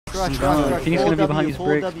Rush. Phoenix gonna be behind these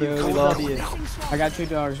bricks, bro. We lost. I got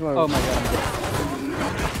 $2. Whoa. Oh my god.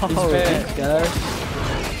 Oh, thanks, guys.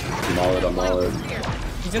 I'm all in.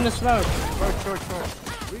 He's in the smoke. Short.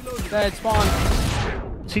 Dead spawn.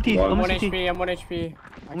 CT, One. I'm 1 almost CT. HP. I'm 1 HP.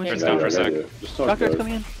 First down for a sec. Doctor's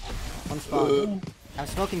coming in. One spawn. I'm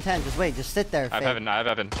smoking 10. Just wait. Just sit there. I have heaven. I have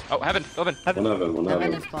heaven. Oh, heaven. Open. One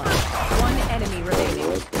Heaven heaven. spawn. One enemy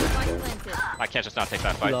remaining. I can't just not take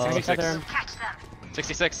that fight. Lol. 66.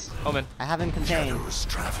 66. Omen. I have him contained.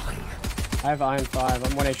 I have Iron 5.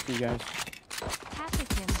 I'm 1 HP, guys.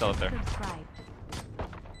 Still up there.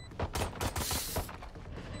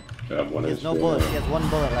 I have one He has HP. no bullets. He has 1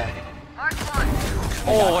 bullet left.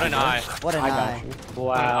 Oh, what an eye. What an I got eye. you.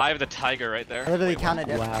 What an Wow. eye of the tiger right there. I literally Wait, counted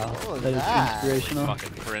it. Wow. What was That is that? inspirational.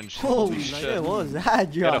 Fucking cringe. Holy shit. What was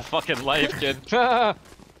that, Get a Josh? fucking life, kid. Happy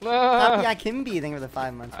I can be thinking for the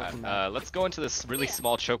 5 months. Welcome back. Let's go into this really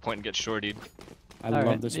small choke point and get shortied. I Alright,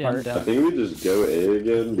 love this yeah, I'm part. down. I think we just go A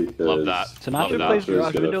again because Love that. Sinatra Love plays that.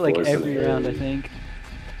 garage Gonna window like force an every round, I A. think.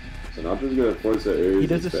 Sinatra's gonna force the Ares. He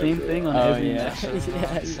does the same thing on Oh, every yeah. match.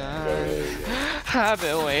 I've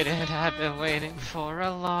been waiting for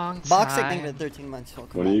a long time. Boxing thing for 13 months.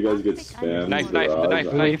 Welcome When you guys get spammed, Knife, garage,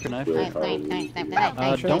 knife. Wait for knife. you'll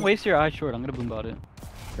probably- Don't waste your eye short. I'm gonna boom bot it.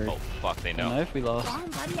 Oh, fuck, they know. Knife, we lost.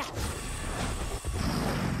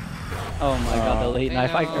 Oh my god, the late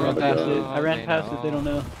knife. I ran past it. I ran past it. They don't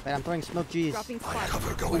know. Wait, I'm throwing smoke G's. Dropping spot.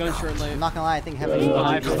 I'm going short lane. I'm not gonna lie, I think heaven.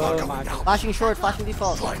 Yeah. Flashing short, flashing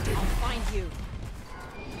default. I'll find you.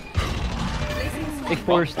 They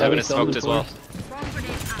forced. Heaven they is smoked as well.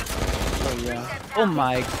 Oh, yeah. Oh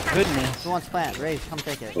my goodness. Who wants plant? Raise, come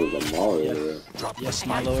take it. Oh, the molly there. Yes,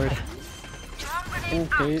 my lord.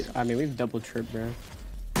 Okay. I mean, we've double tripped, bro.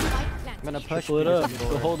 I'm gonna push. Pull it up.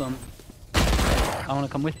 Go hold them. I wanna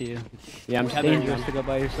come with you. Yeah, I'm It's tethered. dangerous to go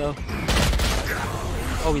by yourself.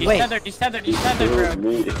 Oh, He's Wait. tethered. He's tethered. He's tethered, It was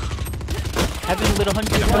bro. me. Having little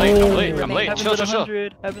 100. I'm late, I'm late, I'm late. Having Chill, little chill, chill.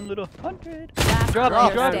 100. Having little 100. Last Drop,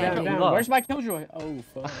 player drop, standing. drop. Down. Where's my killjoy? Oh,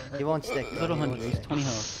 fuck. He won't stick. Little He won't 100. He's stick. 20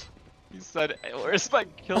 health. He said, hey, where's my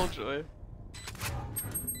killjoy?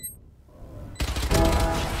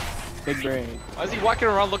 Big brain. Why is he walking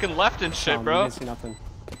around looking left and shit, Oh, bro? missing nothing.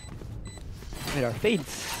 Wait, our fades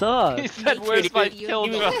suck. He said, where's my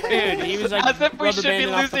killjoy? Dude, he was like As if we rubber should be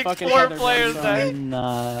banding off the losing fucking 4 tether, bro. players So, there.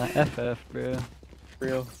 Nah, FF, bro.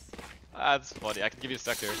 Real. That's funny. I can give you a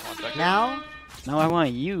sector. One sector. Now Now I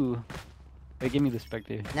want you. Wait, give me the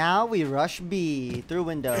spectre. we rush B through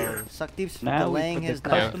window. Suck Deep's Now we delaying put his the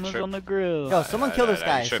knife. customers Sure. on the grill. Yo, someone kill this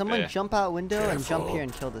guy. Trip Someone A. jump out window and jump here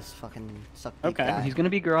and kill this fucking Suck Deep Okay. guy. He's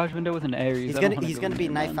gonna be garage window with an Ares. He's I don't gonna wanna he's go gonna in be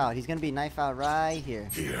there, knife man. out. He's gonna be knife out right here.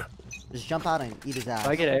 Just jump out and eat his ass. If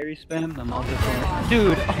I get Ares spam, I'm all just going.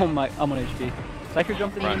 Dude, oh my, I'm on HP. Cypher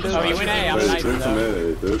jumped in the Run. window. Oh, he went A. I'm Wait, nice, through from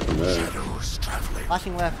though. A, through from A.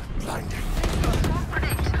 Flashing left.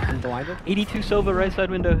 I'm blinded. 82 Sova, right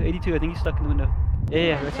side window. 82, I think he's stuck in the window.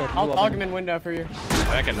 Yeah, right side. I'll Ooh, dog him in window for you.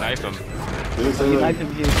 I can knife him. He's You in knife there.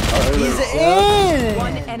 him here. He's in.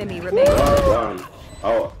 One enemy remaining. Down.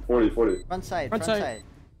 Oh, 40. Front side. Front Front side. side.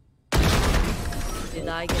 Did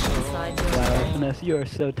I get inside your Wow, Finesse, you are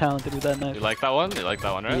so talented with that knife. You like that one? You like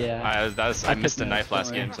that one, right? Yeah. I missed a took knife notes, last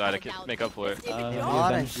don't game, worry. so I had to make up for it. They yeah,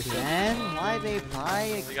 bought eventually. again? Why they buy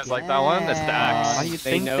again? You guys like that one? It's the axe. Why do you They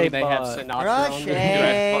think know they they have bought? Sinatra Rush on Dude,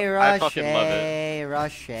 them. I fucking love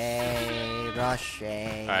Rush Rush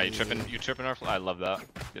Alright, you tripping our I love that.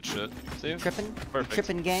 Good shit. See? Tripping? Perfect.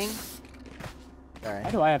 Tripping gang? Why Alright.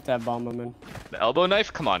 do I have to have bomb him in? The elbow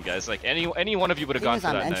knife? Come on, guys. Like, any one of you would have He gone was for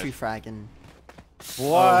on that entry knife. fragging.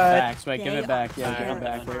 Oh, facts. Wait, give it back. Yeah, give They it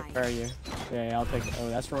back. are Where are you? Yeah, I'll take it. Oh,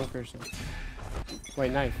 that's the wrong person.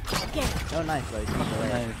 Wait, knife. No knife, though. He's moved away.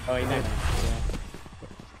 Knife. Oh, wait, knife.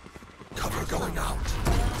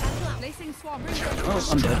 Placing swarm. Oh,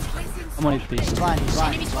 I'm dead. I'm on HP. He's blind, he's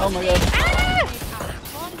blind, he's Oh blind. my god.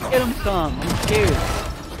 Get him some. I'm scared.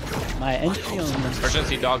 My entry on them.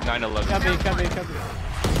 Emergency dog 911. Cubby.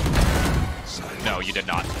 No, you did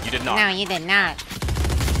not. You did not. No, you did not.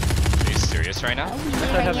 Are you serious right now?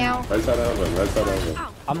 Right now. Right side open, right side open.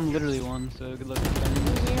 I'm literally one, so good luck.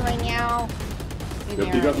 Right now. Yo,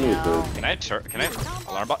 pick up me, dude. Can I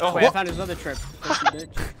alarm bot? Oh, Wait, I what? found his other trip. Bitch.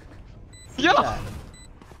 Yo! The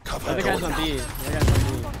other guy's on B. The other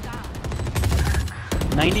guy's on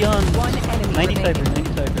B. 90 on. One enemy 90 remaining. cypher, 90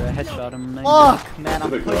 cypher. I headshot him. 90. Fuck, man, I'm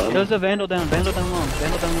Big pushing. run. There's a vandal down long, vandal down long.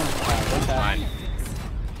 Fine.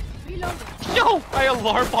 Yo! I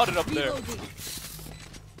alarm botted up there.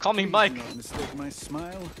 Call me Mike. Wow,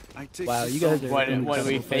 you guys are. What do we incredible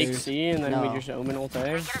fake players. C and then we No. just Omen ult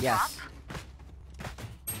A? Yes.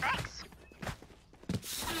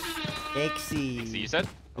 Fake See, you C. said?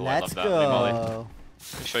 Oh, I Let's love that. Molly. go.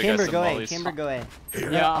 Let me show you guys Camber, some go A. mollies. Camber, go A.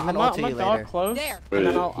 Yeah, I'm I'm gonna ult to you dog later. close. There. Wait, And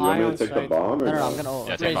then you I'll want me eye to on take the site. bomb or No, no? I'm gonna ult.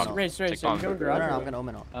 Yeah, take bomb. Race, Take so you bomb. go No, garage. I'm gonna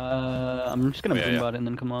omen ult. I'm just gonna Yeah, boom yeah. bot and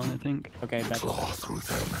then come on, I think. Okay, bet.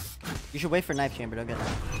 You should wait for knife chamber. Don't get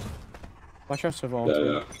that. Watch out, Savon.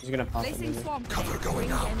 Yeah. He's gonna pop it. Placing maybe. swarm grenade. Bring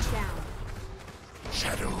them down.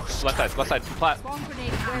 Left side, plat. Swarm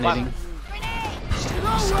grenade. Where Nading.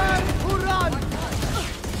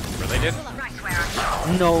 Related?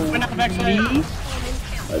 No, me?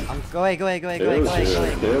 Go A, go A, go A, go A, KO's go A, go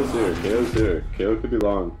here. A. KO's here. KO's here. KO could be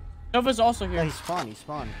long. Nova's also No, here. he spawned. He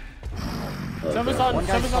spawned. Nova's Okay. on. One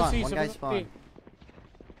guy Nova's on spawned. C. One guy Nova's on spawned. C.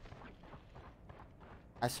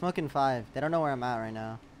 I smoke in 5. They don't know where I'm at right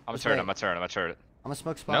now. I'm a Just turret, wait. I'm a turret. I'm gonna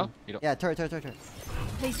smoke spawn. No? You don't- Yeah, turret.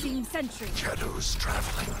 Placing sentry.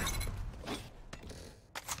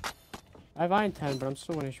 I have iron 10, but I'm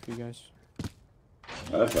still 1 HP, guys.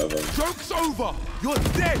 I have heaven. Joke's over! You're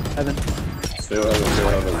dead! Heaven. Still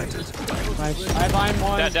heaven. Nice. I have iron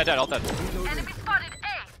 1. Dead, all dead.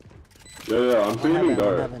 Yeah, I'm feeling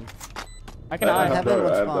dart. Heaven. I can I eye. have Heaven, dart.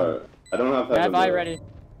 what's I have spawn? dart. I don't have I heaven. have eye though. ready.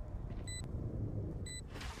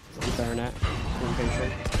 Keep Baronet. Being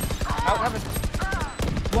patient.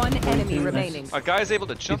 One enemy remaining. A guy's able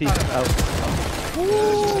to jump CT out of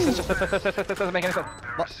out. Doesn't make any sense.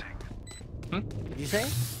 Did you say?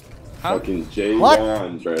 Fucking J1, What?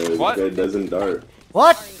 bro. This What? guy doesn't dart.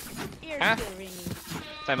 What? Huh?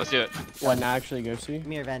 Time, let's do it. What, not actually go see? Give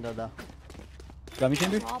me your Vandal though. Got me,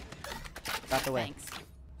 chamber? Got the way.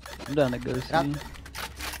 I'm down to go up. see.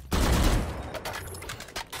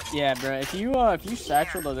 Yeah, bro. If you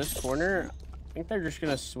satchel to this corner, I think they're just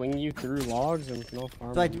gonna swing you through logs and no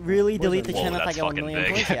farm. Do I really delete the Whoa, channel if I that's get 1 fucking million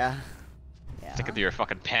big. points? Yeah. Yeah. Stick it to your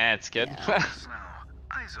fucking pants, kid. Yeah.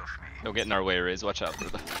 Don't get in our way, Riz. Watch out,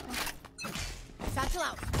 brother. Satchel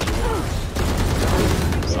out.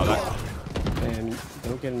 Saw that. And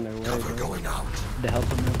don't get in their way, bro. To help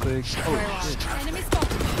him real quick. Oh, Enemy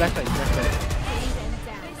spotted. backside. Bring them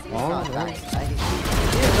down. He's not nice.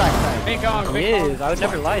 He is nice. Big gong, He big gong. is. I would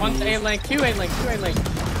never lie to One's you. A link, 2 A link, 2 A link.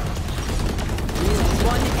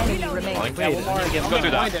 One enemy remaining. Yeah, one more. Let's go do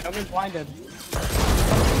that. Omen's blinded.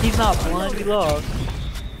 He's not blind. We lost.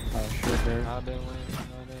 Oh shit, bro.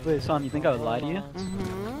 Wait, Som, you think I would lie to you?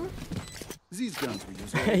 These guns we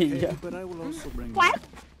use are Hey, okay, yeah. but I will also bring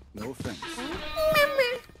no offense.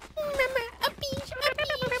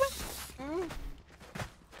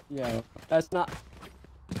 Yeah, that's not.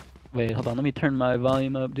 Wait, hold on. Let me turn my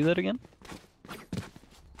volume up. Do that again.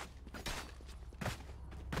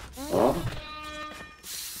 Huh?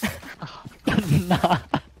 Nah.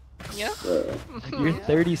 Yeah. You're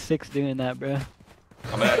 36 doing that, bro.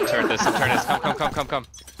 I'm gonna turn this. Come.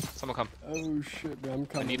 Someone come. Oh shit, bro. I'm I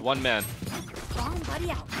coming. need one man. Bomb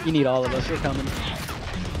buddy out. You need all of us. We're coming.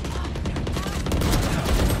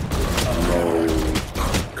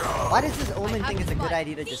 Why does this Omen think it's a good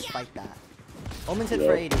idea to just fight that? Omen's hit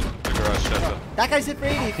for 80. Garage, shut up. That guy's hit for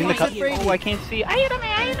 80. In the Phoenix hit for 80. Oh, I can't see. Mark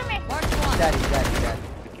one. Dead.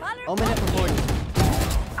 Omen hit for 40.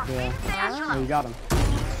 Yeah. Oh, you got him.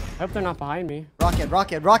 I hope they're not behind me. Rocket.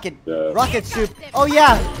 Yeah. Rocket soup. Oh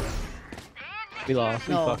yeah. We lost.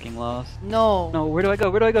 No. We fucking lost. No. No, where do I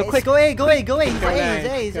go? Quick. Go A. He's Go A. A.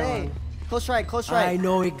 He's Go A. on. Close right.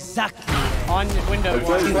 know exactly. On window. Hey,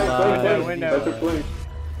 flank. Window. That's a flank.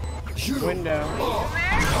 Window. Oh,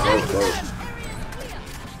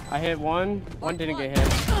 I hit one. One didn't get hit.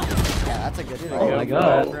 Yeah, that's a good fight. Oh my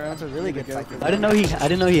god. That's a really good fight. I didn't know he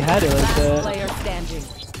had it like Last that. player standing.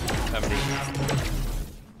 70.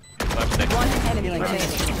 Left stick. One enemy remaining.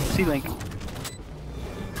 C-Link.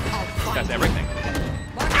 That's everything.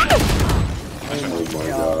 Oh my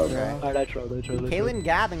god. Bro. Alright, I trolled. Kalen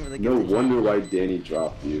gabbing really No good. wonder why Danny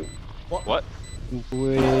dropped you. What?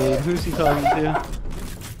 Wait, who's he talking to?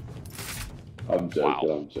 I'm joking.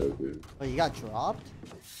 Wow. I'm joking. Oh, you got dropped?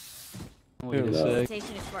 Wait a Yeah. sec.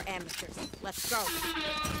 Station is for amateurs. Let's go.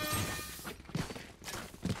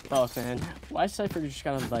 Oh, man. Why Cypher just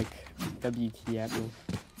got like WT at me?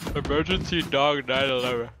 Emergency dog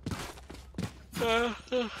 911.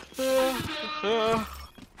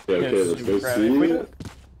 Yeah, okay, let's go Bro, see. if we don't-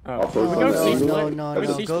 I'll Oh, focus we on go the C other split. one. No, Go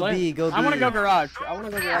no, C go split. B, go I wanna B. go garage. I wanna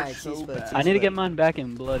go garage Alright, so C split, bad. C I need to get mine back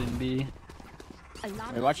in blood and B.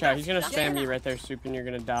 Wait, watch out. He's gonna spam you right there, Soup, and you're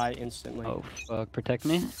gonna die instantly. Oh fuck, protect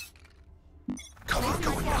me.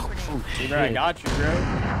 Oh Bro, I shit. got you, bro.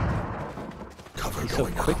 He's so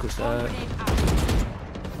quick with that.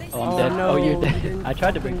 Oh, I'm Oh, dead. no. Oh, you're dead. I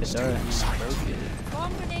tried to break the door and you broke it.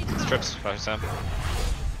 Bomb grenade. Strips, 5%.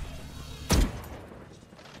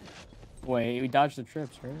 Wait, we dodged the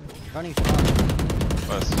trips, right? Running strong.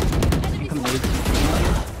 Close. Come mid.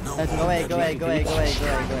 Go away, go away, go away, go away, go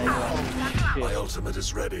away, go away, go away. My ultimate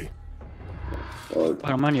is ready. Oh, But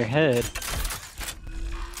I'm on your head.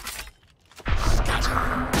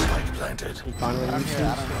 Spike planted. He finally I don't hear it,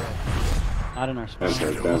 I don't hear it. Not in our spawn.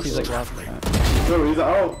 Okay, He's like lost. no, he's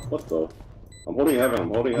out. What the? I'm holding heaven. I'm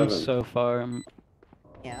holding I'm heaven. so far. I'm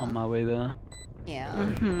Yeah. on my way there. Yeah.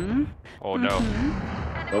 Oh no.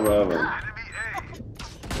 Over heaven.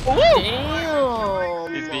 Damn.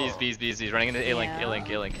 He's running into A-Link, Yeah. A-Link,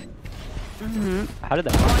 A-Link. How did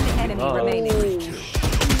that One enemy Oh. remaining.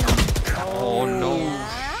 Oh no.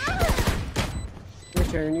 Your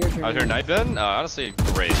turn, your turn. How's your night been? Honestly,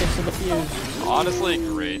 great. Six to the fuse. Honestly,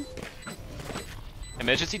 great.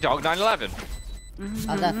 Emergency dog 911.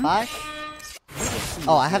 On that flash?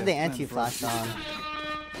 Oh, I have the anti-flash on.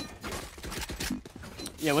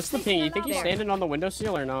 Yeah, what's the ping? You think he's standing on the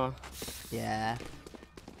windowsill or no? Yeah.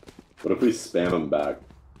 What if we spam him back?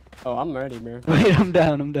 Oh, I'm ready, bro. Wait, I'm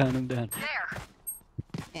down.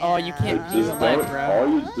 Oh, you can't Yeah. do Just that, don't. bro. All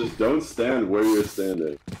you just don't stand where you're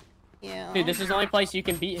standing. Yeah. Dude, this is the only place you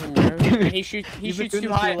can beat him, bro. He shoots You've been too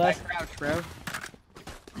doing this high for at the that crouch, bro.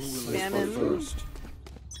 Spam him. First.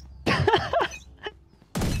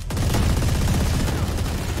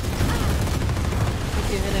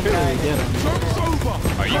 Giving him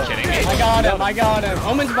guys. Are you kidding me? I got him.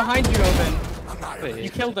 Omen's behind you, Omen. You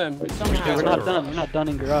Wait, killed him we're somehow. not done. We're not done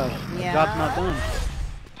in garage. Yeah. Job's not done.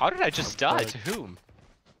 How did I just die? To whom?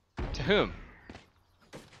 To whom?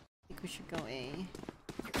 I think we should go A.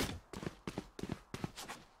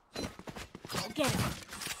 Get him.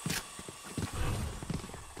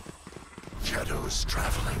 Shadows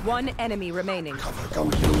traveling. One enemy remaining. I'm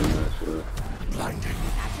killing that shit. Blinding.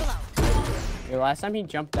 Your last time he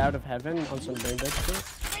jumped out of heaven on some brain dead shit.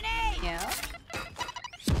 Yeah.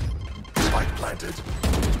 Spike planted.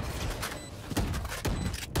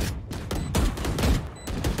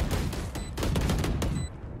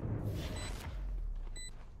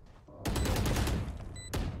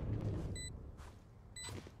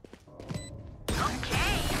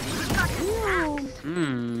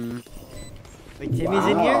 Wait, Timmy's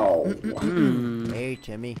in here? Wow. Hey,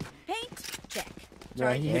 Timmy. Paint check.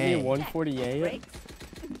 Yeah, he hit Hey. me 148 Breaks.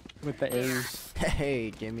 with the A's. Hey,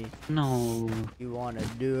 Jimmy. No. You want a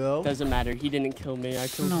duo? Doesn't matter. He didn't kill me. I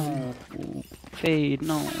killed him. No. Fade,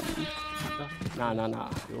 no. Nah.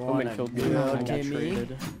 You Omen wanna killed me. duo, I got Timmy?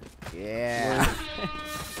 traded. Yeah.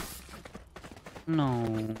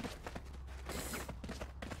 No.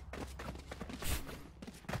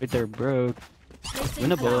 Wait, they're broke.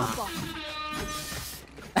 Winnable.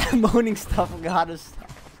 Moaning stuff got us.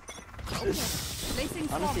 Placing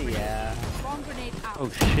swarm Honestly, grenade. yeah. Swarm grenade out. Oh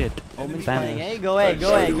shit. Omen's Vanished. playing. Hey, go away, go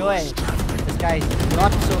away, go away. This guy's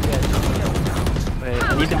not so good. Wait,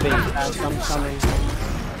 I need to bait. I'm coming.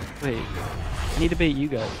 Wait. I need to bait you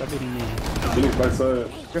guys. Stop baiting me. Phoenix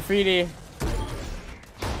backside. Graffiti.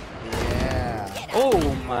 Yeah.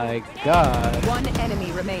 Oh my god. One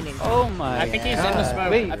enemy remaining. Oh my I think he's in the god.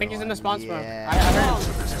 smoke. Wait. I think he's in the spawn smoke. Yeah. I heard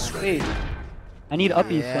him. Wait. I need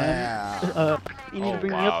uppies, Yeah. Slam. You need to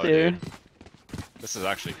bring me wow, up there. dude. This is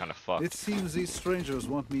actually kind of fucked. It seems these strangers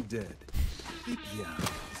want me dead. Deep down,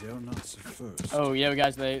 they're not so first. Oh, yeah,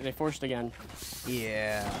 guys, they forced again.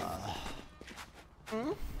 Yeah.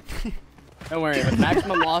 Don't worry, with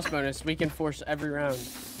maximum loss bonus, we can force every round. Is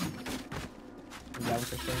that what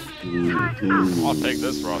they're saying? I'll take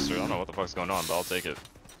this roster. I don't know what the fuck's going on, but I'll take it.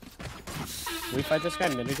 Can we fight this guy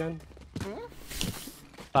mid again?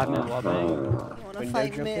 5-minute wall bang. Wanna Window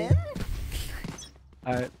fight jumping? mid?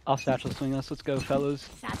 Alright, I'll satchel swing us. Let's go, fellas.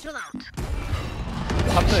 Satchel out.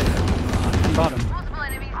 Top good. Bottom.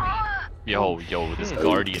 Yo, this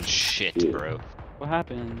Guardian shit, bro. What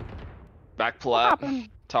happened? Back plat.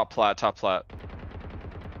 Top plat.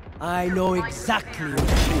 I know exactly.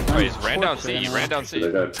 Oh, he's ran down C, ran down C.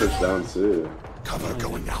 They got pushed down too. Cover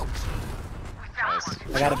going out. Nice.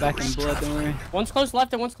 I got it back in blood, don't worry. One's close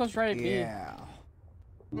left and one's close right. B. Yeah.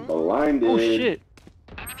 Blinded. Oh shit.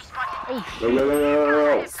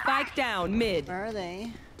 Yo. Spike down mid. Where are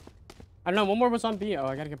they? I don't know, one more was on B. Oh,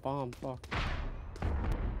 I gotta get bombed. Fuck.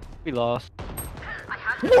 We lost.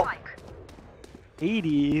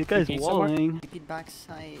 80. This guy's Repeat somewhere? walling. Repeat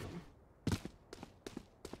backside.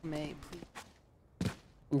 May, please.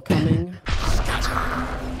 I'm coming.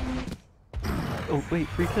 Oh wait,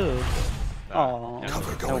 free kill. Aw.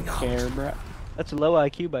 Cover I going don't out. care, bro. That's a low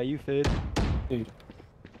IQ by you, Fid. Dude.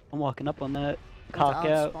 I'm walking up on that. Cock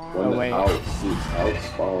out. Outspawn. One wait. out. Seats out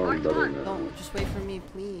spawn better now. Don't, just wait for me,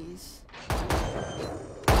 please.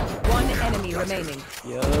 One enemy remaining.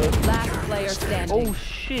 Yo. Last player standing. Oh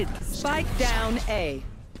shit. Spike down A.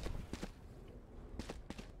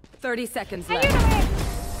 30 seconds left.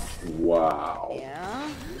 Wow. Yeah.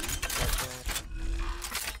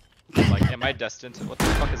 Like, am I destined to? What the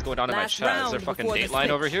fuck is going on in my Last chat? Is there round fucking before the Dateline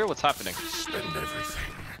over switch. here? What's happening?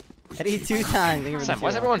 Eddie 2 times. Sam, why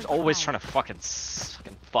is everyone always trying to fucking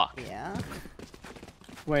fuck? Yeah.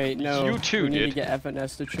 Wait, no. You too, we need to dude. get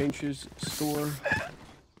FNS to change his score.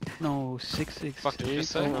 No, 666. Fuck did you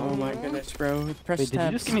just say? Oh my goodness, bro. Press Wait, did you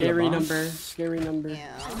tab. just give me the Scary bomb? number. Scary number.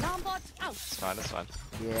 Yeah. It's fine, it's fine.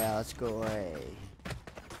 Yeah, let's go away.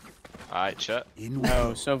 Alright, chat. In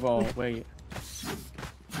Oh, Sovol. Wait.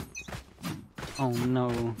 Oh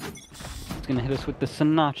no. It's gonna hit us with the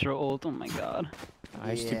Sinatra ult. Oh my god.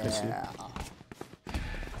 Nice to pussy. Yeah.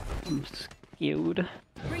 I'm scared.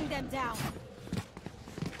 Bring them down.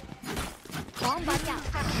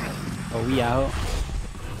 Oh, we out.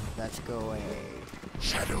 Let's go away.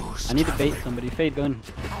 I need to bait somebody. Fade gun.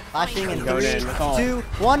 Flashing in Go 3, in, call. 2,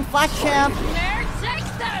 1. Flash champ.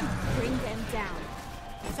 Bring them down.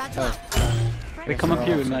 Wait, come up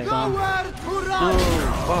here with my bomb. No,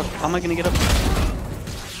 fuck. How am I gonna get up?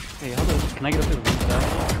 Hey, how the? Can I get up to the roof side?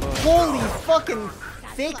 Holy fucking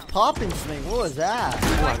fake pop and swing. What was that?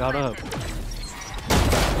 Oh, I got up.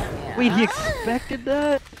 Wait, he expected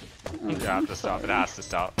that? You have to stop. It has to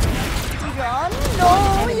stop. God,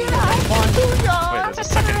 no, you have to Wait, God. there's a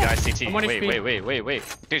second guy CT. I'm on Wait, HP. wait.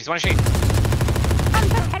 Dude, he's one sheet.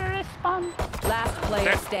 Last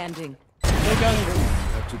player standing.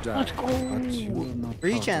 Have to die. Let's go.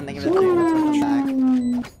 Reach and think of it.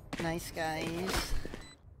 Come back. Nice guys.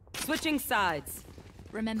 Switching sides.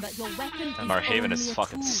 Remember, your weapon And our Haven only is a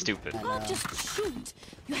fucking tool. stupid. I Not know. just shoot.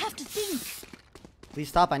 You have to think. Please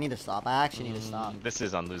stop. I need to stop. I actually need to stop. This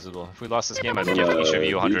is unlosable. If we lost this game, I'd give each of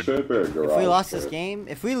you 100. If we lost this game,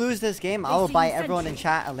 if we lose this game, I will buy everyone in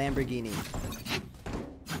chat a Lamborghini.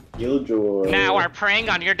 Killjoy. Now we're preying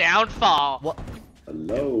on your downfall. What?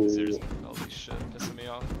 Hello. Seriously, holy shit, pissing me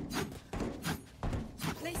off.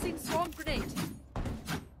 Placing swarm grenade.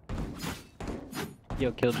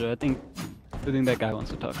 Yo, Killjoy, I think that guy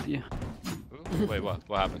wants to talk to you. Ooh, wait, what?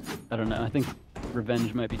 What happened? I don't know. I think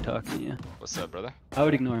Revenge might be talking to you. What's up, brother? I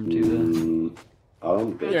would ignore him too, I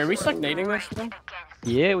don't think Yeah, are we so. stagnating this though? though.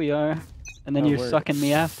 Yeah, we are. And then Oh, you're word. sucking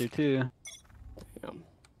me after too. Damn.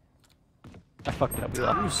 I fucked it up. We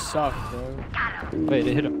lost. You suck, bro. Wait,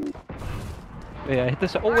 it hit him. Wait, I hit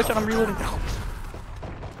this. Oh, watch out! I'm reloading.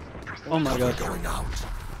 Oh my god.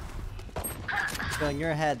 So in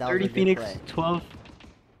your head, that was 30 a good Phoenix, play. 12.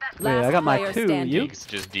 Wait, Last I got my player 2. standing. You?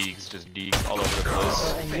 Just deeks all over the place.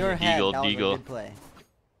 So in your head, Deagle, that was a deagle. good play.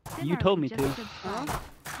 You told me to. Huh?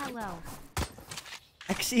 Hello.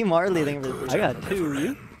 XC Marley, thank you for the I got 2.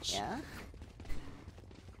 You? Yeah?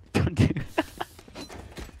 Don't do.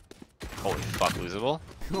 Holy fuck, losable.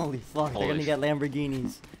 Holy fuck, they're Holy gonna get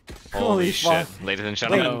Lamborghinis. Holy shit. fuck. Ladies and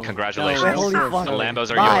gentlemen, Wait. congratulations. No, Holy fuck. The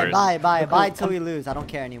Lambos are Buy, yours. buy till we lose. I don't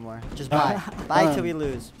care anymore. Just buy. Buy till we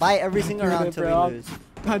lose. Buy every single doing round it, till bro. we lose.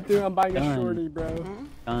 God, dude, I'm buying a Done. shorty, bro.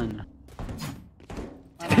 Done.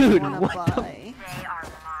 I don't Dude, wanna what the- buy.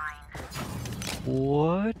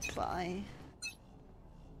 What? Buy.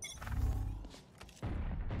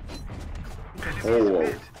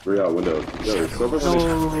 Oh, 3 out window. Yo, silver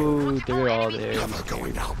No, they're all there.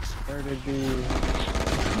 Where did the...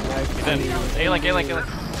 A-Link.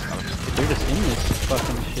 They're just in this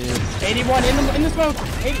fucking shit. 81 in the smoke.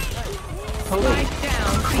 80. Spike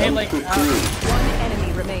down. Hey, like, One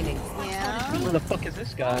enemy remaining. Yeah. Where the fuck is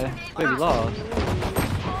this guy? Wait, we lost.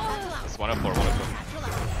 It's 104, 104.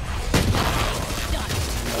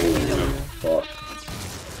 fuck.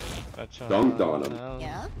 Dunked on him.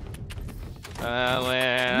 Yeah.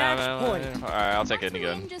 Match point. Alright, I'll take it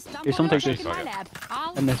again. Here, someone take this. Fuck it.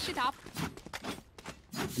 I'll And this. pick it up.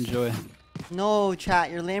 Enjoy. No,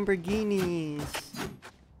 chat, your Lamborghinis.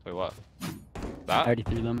 Wait, what? I That? already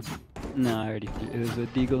threw them. No, I already threw. It was a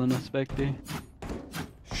Deagle and a Spectre.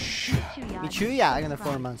 Michuya, I'm gonna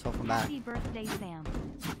 4 months. Welcome back. Happy birthday, Sam.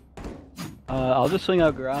 I'll just swing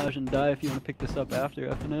out garage and die if you want to pick this up after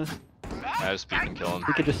FNS. I just peek and kill him.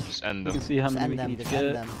 We could just end we them. can see how Just many end we can them. each Just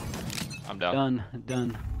end get. them. I'm down.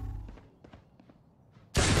 Done.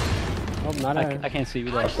 oh, not I can't see.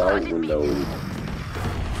 We lost. Out window.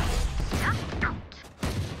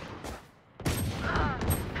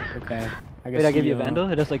 Okay. Wait, I gave you a Vandal.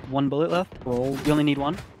 It has like 1 bullet left. Roll. You only need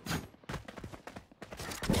 1.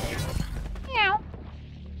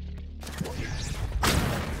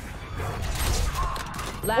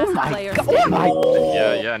 Last player standing.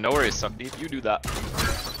 Yeah, no worries, suck deep. You do that.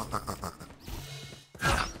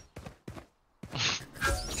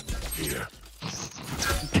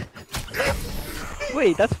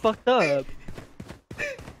 Wait, that's fucked up.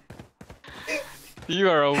 You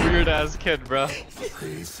are a weird ass kid, bro.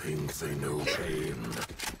 They think they know pain.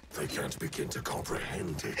 They can't begin to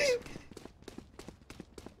comprehend it.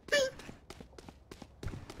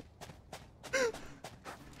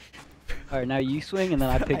 Alright, now you swing and then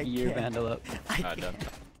I pick I your can't. vandal up. Alright, done.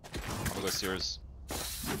 I'll go Sears.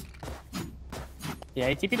 Yeah,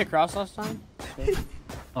 he TP'd across last time.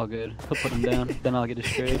 All good. He'll put him down, then I'll get a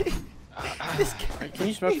straight. Can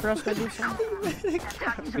you smoke for us, maybe?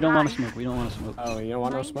 We don't want to smoke, we don't want to smoke. Oh, you don't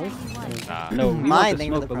want no smoke? Nah. No, we My want to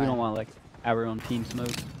name of smoke, the but we don't prime. want like our own team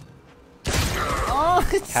smoke. Oh,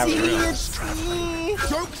 it's Have C, it real. it's C.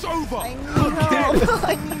 Joke's over! I need help.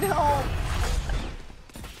 I need help.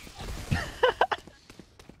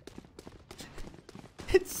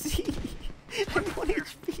 It's C. I'm 1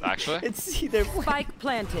 HP. Actually? It's C, they're playing. Spike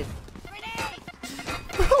planted.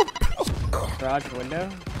 Garage window?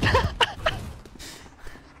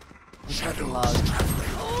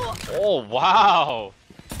 Oh, wow!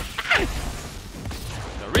 The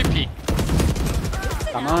repeat!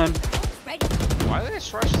 Come on. Why did they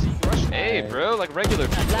rush A, bro? Like regular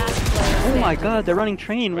people. Last player Oh standing. my god, they're running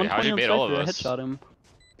train. Wait, how'd you 120 bait on all of Cypher, I us? headshot him.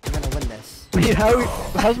 We're gonna win this. Wait,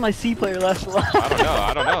 how's my C player last alive?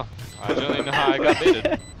 I don't know. I don't even know how I got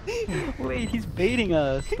baited. Wait, he's baiting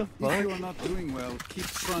us. What the If you fuck? are not doing well, keep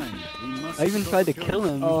trying. We must I even stop tried to killing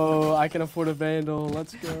kill him. Oh, I can afford a vandal.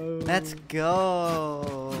 Let's go. Let's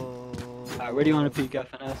go. Alright, where do you want to peek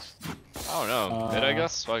FNS? I don't know. Mid, I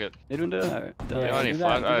guess? Fuck it. Mid window? Alright, done. Yeah, I need do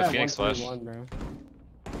flash. do Alright, that Phoenix 1 flash. 3 1, bro.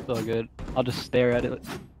 It's all good. I'll just stare at it.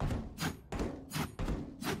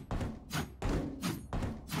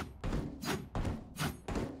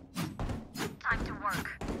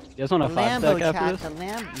 You guys want a 5 Lambo stack chat, after the this?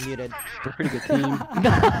 lamb muted. We're a pretty good team.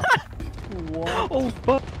 Oh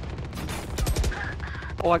fuck!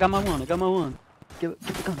 Oh, I got my one. Get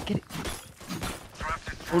the gun, get it.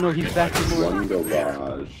 Oh no, he's back to more. One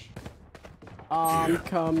garage. I'm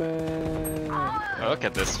coming. Look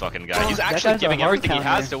at this fucking guy. He's that actually guy's a giving hard everything he counter.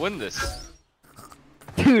 has to win this.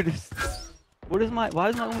 Dude, what is my? Why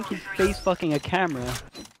is my one keep face fucking a camera?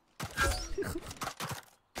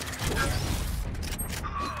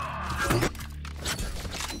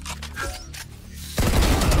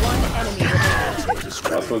 One enemy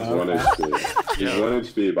remaining. Last one's 1 HP. He's 1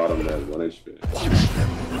 HP, bottom dead, 1 HP.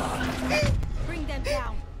 Bring them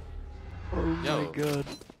down. Oh Yo. my god.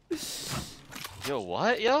 Yo,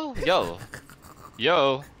 what? Yo.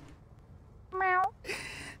 Meow.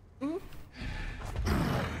 I'm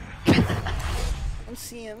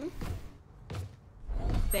seeing.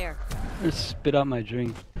 There. Just spit out my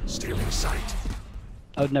drink. Stealing sight.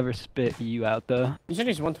 I would never spit you out though. You said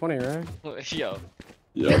he's 120, right? Yo.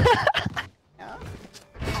 Yep. I'll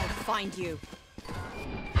find you.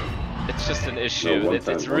 It's just an issue.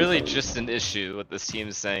 It's really just an issue what this team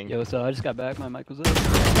is saying. Yo, so I just got back. My mic was up.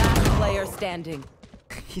 Last player standing.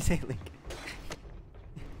 He's a link.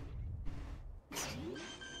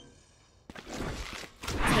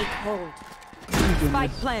 Take hold.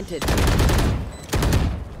 Spike planted.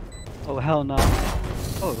 Oh hell no.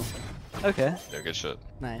 Oh. Okay. Yeah, good shit.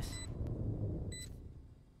 Nice.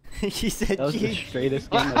 He said That was the G. straightest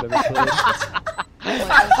game I've ever played. He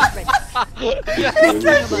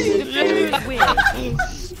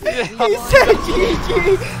said GG.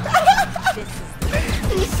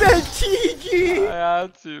 He said GG. I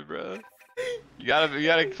had to, bro. You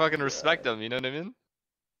gotta fucking respect them. You know what I mean?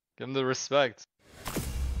 Give them the respect.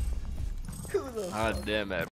 God damn it.